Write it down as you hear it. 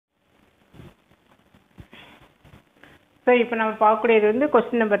So இப்போ நம்ம பார்க்கக்கூடியது வந்து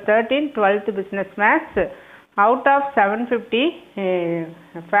question number 13 12th business maths. Out of 750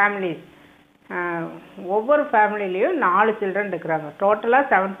 families, ஒவ்வொரு ஃபேமிலிலையும் 4 சில்ட்ரன் இருக்கிறாங்க. டோட்டலாக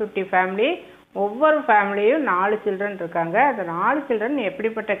 750 ஃபேமிலி, ஒவ்வொரு ஃபேமிலியும் 4 சில்ட்ரன் இருக்காங்க. அந்த 4 சில்ட்ரன்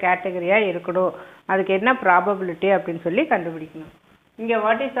எப்படிப்பட்ட கேட்டகரியாக இருக்கணும், அதுக்கு என்ன ப்ராபபிலிட்டி அப்படின்னு சொல்லி கண்டுபிடிக்கணும். இங்கே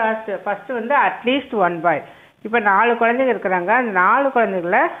வாட் இஸ் ஆஸ்ட், ஃபஸ்ட்டு வந்து அட்லீஸ்ட் 1 பாய். இப்போ 4 குழந்தைங்க இருக்கிறாங்க. அந்த 4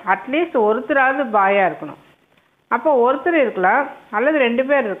 குழந்தைங்கள அட்லீஸ்ட் ஒருத்தராவது பாயாக இருக்கணும். அப்போ ஒருத்தர் இருக்கலாம், அல்லது 2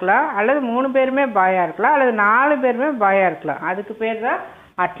 பேர் இருக்கலாம், அல்லது 3 பேருமே பாயாக இருக்கலாம், அல்லது 4 பேருமே பாயாக இருக்கலாம். அதுக்கு பேர் தான்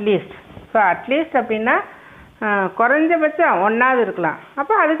அட்லீஸ்ட். ஸோ அட்லீஸ்ட் அப்படின்னா குறைஞ்சபட்சம் 1ஆவது இருக்கலாம்,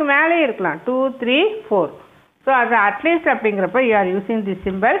 அப்போ அதுக்கு மேலேயே இருக்கலாம் 2, 3, 4. ஸோ அது அட்லீஸ்ட் அப்படிங்கிறப்ப you are using the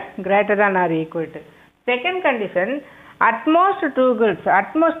simple greater than or equal to. Second condition utmost 2 girls.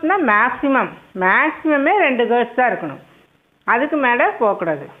 அட்மோஸ்ட்னா மேக்ஸிமமே 2 girls தான் இருக்கணும், அதுக்கு மேலே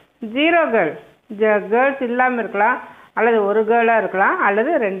போகக்கூடாது. 0 கேர்ள்ஸ் இல்லாமல் இருக்கலாம், அல்லது ஒரு கேர்ளாக இருக்கலாம்,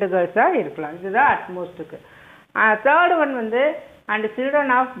 அல்லது 2 கேர்ள்ஸாக இருக்கலாம். இதுதான் அட்மோஸ்ட்டுக்கு. தேர்ட் ஒன் வந்து and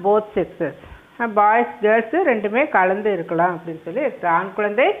children of both sexes, boys girls ரெண்டுமே கலந்து இருக்கலாம் அப்படின்னு சொல்லி, ஆண்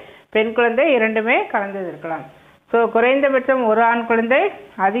குழந்தை பெண் குழந்தை இரண்டுமே கலந்து இருக்கலாம். ஸோ குறைந்தபட்சம் 1 ஆண் குழந்தை,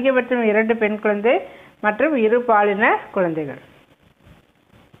 அதிகபட்சம் 2 பெண் குழந்தை மற்றும் 2 பாலின குழந்தைகள்.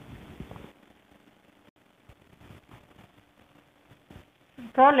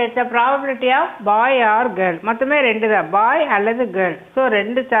 So let the probability of boy or girl, மொத்தமே 2 தான், பாய் அல்லது கேர்ள். ஸோ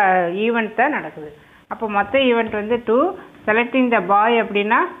 2 ஈவெண்ட் தான் நடக்குது. அப்போ மொத்த ஈவெண்ட் வந்து 2. செலக்டிங் த பாய்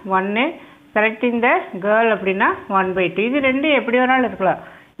அப்படின்னா 1, செலக்டிங் த கேர்ள் அப்படின்னா 1/2. இது 2 எப்படி வேணாலும் இருக்கலாம்,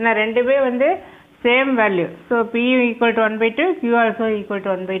 ஏன்னா 2 வந்து same value. So P equal to 1/2, Q also equal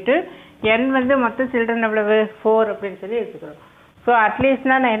to 1/2. N வந்து மொத்த சில்ட்ரன் எவ்வளவு 4 அப்படின்னு சொல்லி எடுத்துக்கிறோம். ஸோ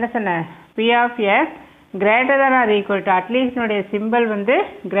அட்லீஸ்ட்னா நான் என்ன சொன்னேன், P of S greater than or equal to, அட்லீஸ்ட்னுடைய simple வந்து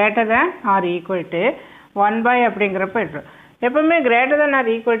greater than or equal to 1/, அப்படிங்கிறப்ப இருக்கும். எப்பவுமே greater than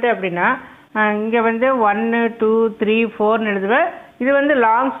or equal to அப்படின்னா இங்கே வந்து 1, 2, 3, 4ன்னு எழுதுவேன். இது வந்து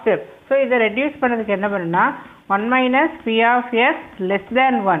லாங் ஸ்டெப். ஸோ இதை ரெடியூஸ் பண்ணதுக்கு என்ன பண்ணுன்னா 1 minus P of S less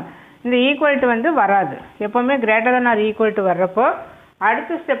than 1. இந்த ஈக்குவல் டு வந்து வராது. எப்போவுமே greater than or equal to வர்றப்போ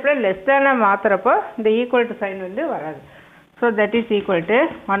அடுத்த ஸ்டெப்பில் லெஸ் தேனை மாற்றுறப்போ இந்த ஈக்குவல் டு சைன் வந்து வராது. So that is equal to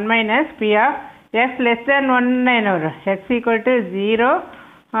 1 minus P of S less than 1 என்ன வரும், X ஈக்குவல் டு 0.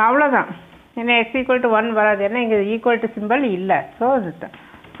 அவ்வளோதான். ஏன்னா X ஈக்குவல் டு 1 வராது, ஏன்னா இங்கே ஈக்குவல் டு சிம்பிள் இல்லை.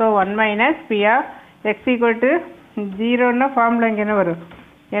 So 1 minus P of X equal to 0ன்னா formula இங்கே என்ன வரும்,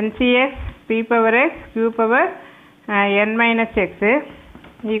 NCX P power X Q power N minus X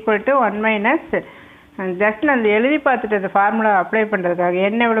equal to 1 minus, just நான் எழுதி பார்த்துட்டு அந்த ஃபார்முலா அப்ளை பண்ணுறதுக்காக,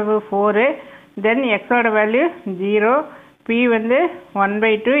 N எவ்வளவு 4, தென் எக்ஸோட வேல்யூ 0, P வந்து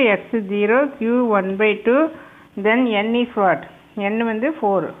 1/2, X 0, Q 1/2, then N is what, N வந்து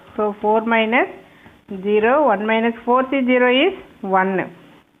 4. So 4 minus 0, 1 minus 4 0 is 1.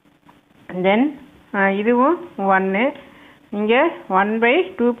 தென் இதுவும் 1. இங்கே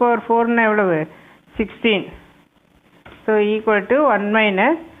 1/2/4ன்னா எவ்வளவு 16. ஸோ ஈக்குவல் டு 1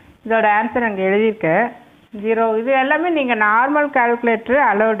 மைனஸ், இதோட ஆன்சர் அங்கே எழுதியிருக்கேன் 0. இது எல்லாமே நீங்கள் normal calculator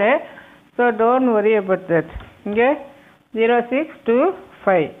allowed. So don't worry about that. இங்கே 0, 6, 2,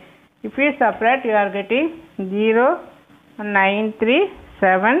 5. If you separate, you are getting 0, 9, 3,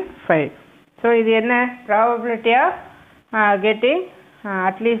 7, 5. So இது என்ன ப்ராபபிலிட்டி ஆஃப் கெட்டிங்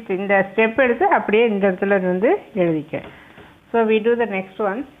அட்லீஸ்ட் இந்த ஸ்டெப் எடுத்து அப்படியே இந்த இடத்துல இருந்து எழுதிக்க. So we do the next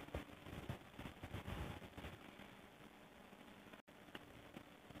one.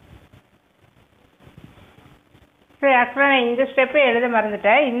 So ஆக்சுவலாக நான் இந்த ஸ்டெப்பை எழுத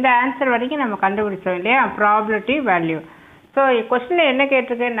மறந்துட்டேன். இந்த ஆன்சர் வரைக்கும் நம்ம கண்டுபிடிச்சோம் இல்லையா, ப்ராபபிலிட்டி வேல்யூ. ஸோ கொஸ்டினில் என்ன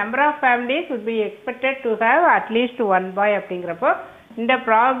கேட்டிருக்கு, number of families would be expected to have at least 1 பாய். அப்படிங்கிறப்போ இந்த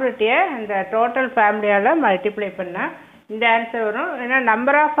ப்ராபபிலிட்டியை இந்த டோட்டல் ஃபேமிலியால் மல்டிப்ளை பண்ணால் இந்த ஆன்சர் வரும். ஏன்னா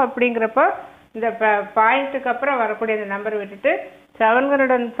நம்பர் ஆஃப் அப்படிங்கிறப்போ இந்த பாயிண்ட்டுக்கு அப்புறம் வரக்கூடிய இந்த நம்பர் விட்டுட்டு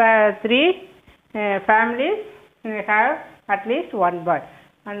 703 families have at least 1 bye.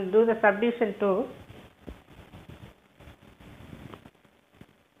 And do the subdivision too.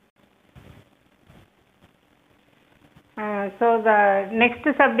 So the next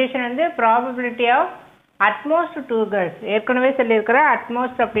submission வந்து ப்ராபபிலிட்டி ஆஃப் அட்மோஸ்ட் 2 கேர்ள்ஸ். ஏற்கனவே சொல்லியிருக்கிறேன்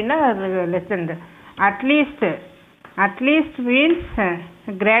அட்மோஸ்ட் அப்படின்னா less than. At least means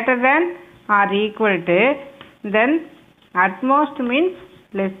greater than or equal to, then utmost means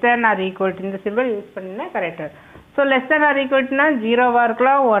less than or equal to. இந்த simple use பண்ணினா கரெக்டாக. So less than or equal டுனா 0வாக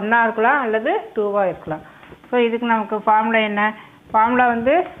இருக்கலாம், 1ஆக இருக்கலாம், அல்லது 2வாக இருக்கலாம். ஸோ இதுக்கு நமக்கு ஃபார்முலா என்ன, ஃபார்முலா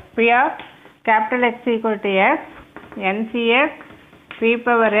வந்து P of capital X equal to S NCX P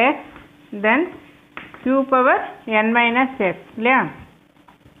power X then Q power N minus S இல்லையா.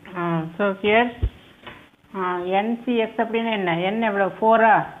 So here NCX அப்படின்னா என்ன? n எவ்வளோ?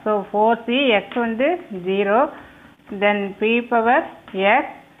 4ஆ? ஸோ 4C x வந்து 0, தென் p பவர் x,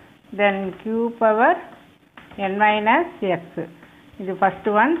 தென் q power n minus x. இது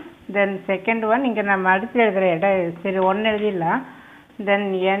first one. Then second one இங்கே நம்ம அடுத்து எழுதுகிற இடம் சரி 1 எழுதிடலாம். தென்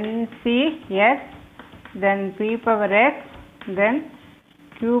NCX, தென் p பவர் x, தென்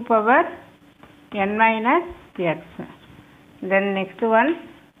q power n minus x. Then next one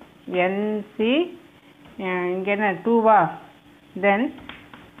NC இங்கே என்ன 2வா? தென்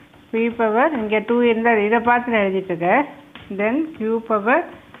p பவர் இங்கே 2 இருந்தால் இதை பார்த்து நான் எழுதிட்டுருக்கேன். தென் q power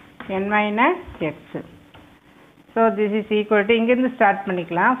n minus x. So this is equal to இங்கேருந்து ஸ்டார்ட்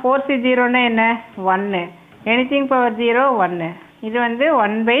பண்ணிக்கலாம். 4C0ன்னா என்ன? 1. Anything power 0 1. இது வந்து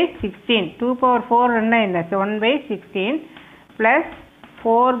 1/16. 2 பவர் 4ன்னா என்ன? 1/16 ப்ளஸ்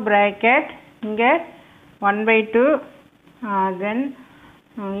 4 ப்ராக்கெட் இங்கே 1/2. தென்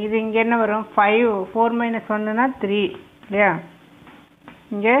இது இங்கே என்ன வரும்? 5. 4 மைனஸ் 1னா 3 இல்லையா?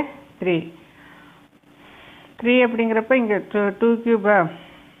 இங்கே 3 அப்படிங்கிறப்ப இங்கே 2 கியூபா?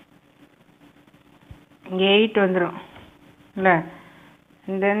 இங்கே 8 வந்துடும் இல்லை?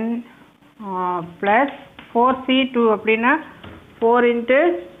 தென் ப்ளஸ் 4C2 அப்படின்னா 4 ×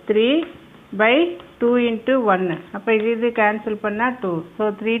 3/2 × 1. அப்போ இது கேன்சல் பண்ணால் 2. So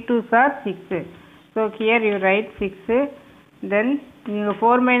 3 2s are 6. So here you right 6. தென் இங்கே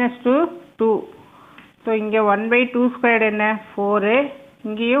 4 மைனஸ் 2 2. ஸோ இங்கே 1/2 ஸ்கொயர்டு என்ன? 4.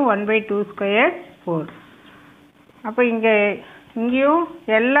 இங்கேயும் 1/2 ஸ்கொயர் 4. அப்போ இங்கேயும்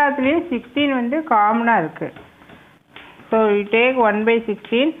எல்லாத்துலேயும் 16 வந்து காமனாக இருக்குது. So you take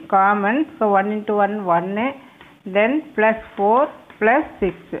 1/16 common. So 1 × 1 1. Then plus 4 plus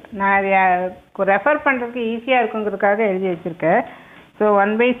 6. நான் அதை ரெஃபர் பண்ணுறதுக்கு ஈஸியாக இருக்குங்கிறதுக்காக எழுதி வச்சுருக்கேன். ஸோ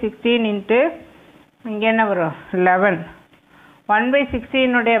 1/16 இன்ட்டு இங்கே என்ன வரும்? 11.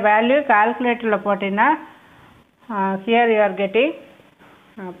 1/16 வேல்யூ கால்குலேட்டரில் போட்டிங்கன்னா here you are getting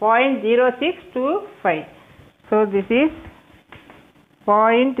 0.0625. So this is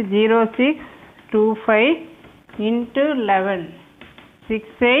 0.0625 into 11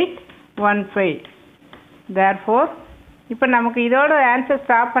 6815. therefore இப்போ நமக்கு இதோட ஆன்சர்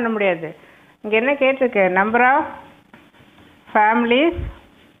ஸ்டாப் பண்ண முடியாது. இங்கே என்ன கேட்டிருக்கு? Number of families.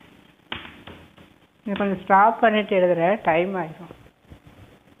 இது கொஞ்சம் ஸ்டாப் பண்ணிட்டு எழுதுகிறேன், டைம் ஆகிடும்.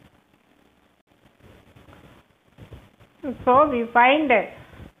 ஸோ வி ஃபைண்ட்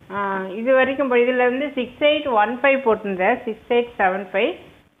இது வரைக்கும் இதிலேருந்து 6815 போட்டிருந்தேன், 6875.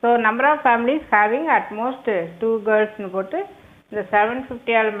 So number of families having utmost 2 கேர்ள்ஸ்னு போட்டு இந்த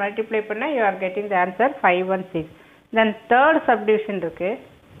 750 மல்டிப்ளை பண்ணால் you are getting the answer 516. Then third subdivision இருக்குது.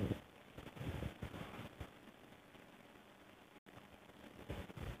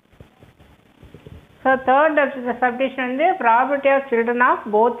 ஸோ தேர்ட் சப்டிவிஷன் வந்து property of children of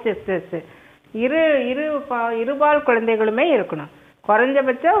both sexes. இருபால் குழந்தைகளுமே இருக்கணும்.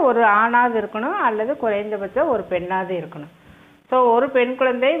 குறைஞ்சபட்சம் ஒரு ஆணாவது இருக்கணும் அல்லது குறைந்தபட்சம் ஒரு பெண்ணாவது இருக்கணும். ஸோ ஒரு பெண்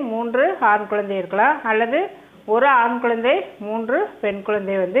குழந்தை 3 ஆண் குழந்தை இருக்கலாம், அல்லது ஒரு ஆண் குழந்தை 3 பெண்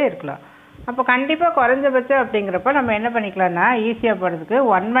குழந்தை வந்து இருக்கலாம். அப்போ கண்டிப்பாக குறைஞ்சபட்சம் அப்படிங்கிறப்ப நம்ம என்ன பண்ணிக்கலாம்னா ஈஸியாக போடுறதுக்கு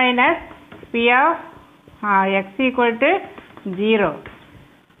 1 minus P of X equal to 0.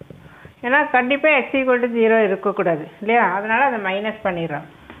 ஏன்னா கண்டிப்பாக எக்ஸ் ஈக்குவல் டு 0 இருக்கக்கூடாது இல்லையா? அதனால் அதை மைனஸ் பண்ணிடுறோம்.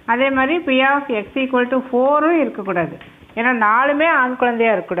 அதே மாதிரி P of X equal to 4ம் இருக்கக்கூடாது. ஏன்னா 4மே ஆண்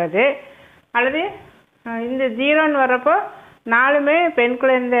குழந்தையாக இருக்கக்கூடாது. அல்லது இந்த 0ன்னு வர்றப்போ 4மே பெண்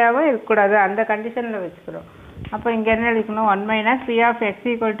குழந்தையாகவும் இருக்கக்கூடாது. அந்த கண்டிஷனில் வச்சுக்கிறோம். அப்போ இங்கே என்ன எழுதிக்கணும்? 1 minus P of X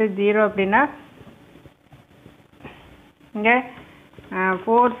equal to 0 அப்படின்னா இங்கே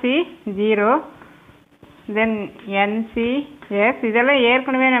 4C0, தென் NCX இதெல்லாம்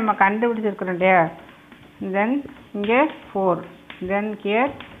ஏற்கனவே நம்ம கண்டுபிடிச்சிருக்கிறோம் இல்லையா? தென் இங்கே 4, தென்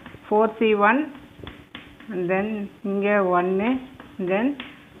ஹியர் 4C1, தென் இங்கே 1, தென்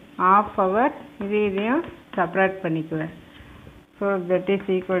ஆஃப் பவர் இதையும் செப்பரேட் பண்ணிக்குவேன். So that is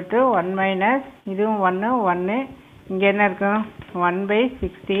equal to 1 minus இதுவும் 1 1. இங்கே என்ன இருக்கும்?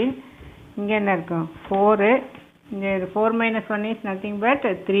 1/16. இங்கே என்ன இருக்கும்? 4. இங்கே 4 மைனஸ் 1 இஸ் நத்திங் பட்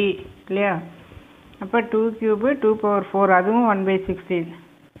 3 இல்லையா? அப்போ 2 கியூபு 2 பவர் 4 அதுவும் 1/16.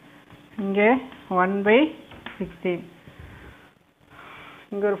 இங்கே 1/16.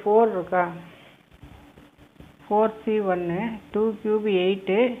 இங்கே ஒரு 4 இருக்கா? 4C1 2 cube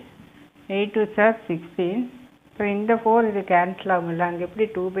 8 8 2 sir 16. ஸோ இந்த 4 இது கேன்சல் ஆகும்ல, அங்கே எப்படி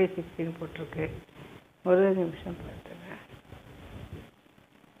 2/16 போட்டிருக்கு? ஒரு நிமிஷம் பார்த்துங்க,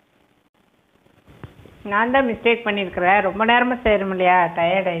 நான் தான் மிஸ்டேக் பண்ணியிருக்கிறேன். ரொம்ப நேரமாக செய்கிறோம் இல்லையா?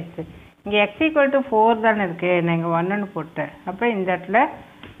 டயர்ட் ஆயிடுச்சு. இங்கே எக்ஸ் ஈக்குவல் டு 4 தானே இருக்குது, நான் இங்கே 1ன்னு போட்டேன். அப்போ இந்த இடத்துல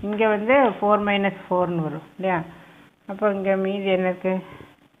இங்கே வந்து 4 மைனஸ் 4ன்னு வரும் இல்லையா? அப்போ இங்கே மீதி என்ன இருக்குது?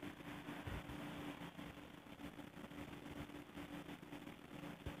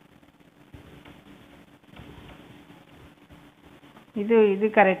 இது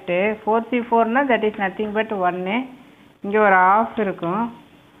correct. 4C4னா that is nothing but 1. இங்கே ஒரு ஆஃப் இருக்கும்.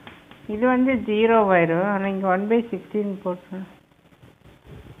 இது வந்து 0 ஆயிரும். ஆனால் இங்கே 1/16 போட்டு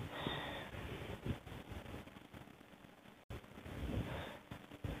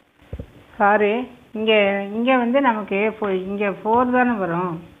சாரி, இங்கே வந்து நமக்கு இங்கே 4 தானே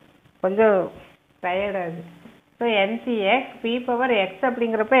வரும். கொஞ்சம் டயர்டாகுது. ஸோ NCX P⁻X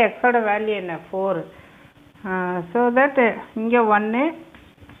அப்படிங்கிறப்ப எக்ஸோட வேல்யூ என்ன 4. ஸோ தட் இங்கே 1,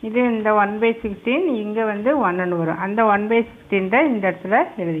 இது இந்த 1/16 இங்கே வந்து 1ன்னு வரும். அந்த 1/16 தான் இந்த இடத்துல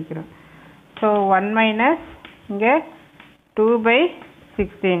எழுதிக்கிறோம். ஸோ 1 - இங்கே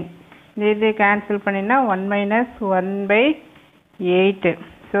 2/16 இது கேன்சல் பண்ணினா 1 - 1/8.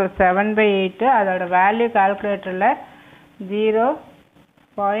 ஸோ 7/8. அதோட வேல்யூ கால்குலேட்டரில்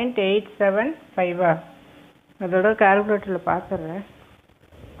 0.875. அதோட கால்குலேட்டரில் பார்த்துட்றேன்.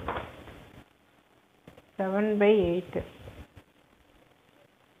 7/8.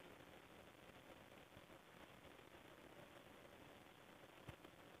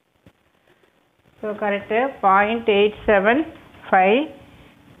 So correct 0.875.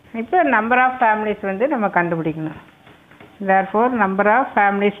 இப்போ நம்பர் ஆஃப் ஃபேமிலிஸ் வந்து நம்ம கண்டுபிடிக்கணும். therefore number of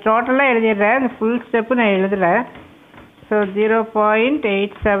families டோட்டலாக எழுதிடுறேன். இந்த ஃபுல் ஸ்டெப்பு நான் எழுதலை. ஸோ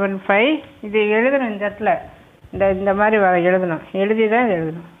 0.875 இது எழுதணும். இந்த இடத்துல இந்த மாதிரி எழுதணும். எழுதி தான்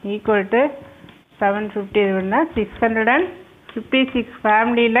எழுதணும். ஈக்குவல் டு 750 இதுன்னா 656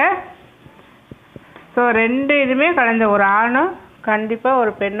 ஃபேமிலியில். ஸோ 2 இதுவுமே கலந்த ஒரு ஆணும் கண்டிப்பாக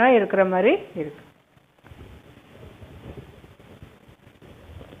ஒரு பெண்ணும் இருக்கிற மாதிரி இருக்குது.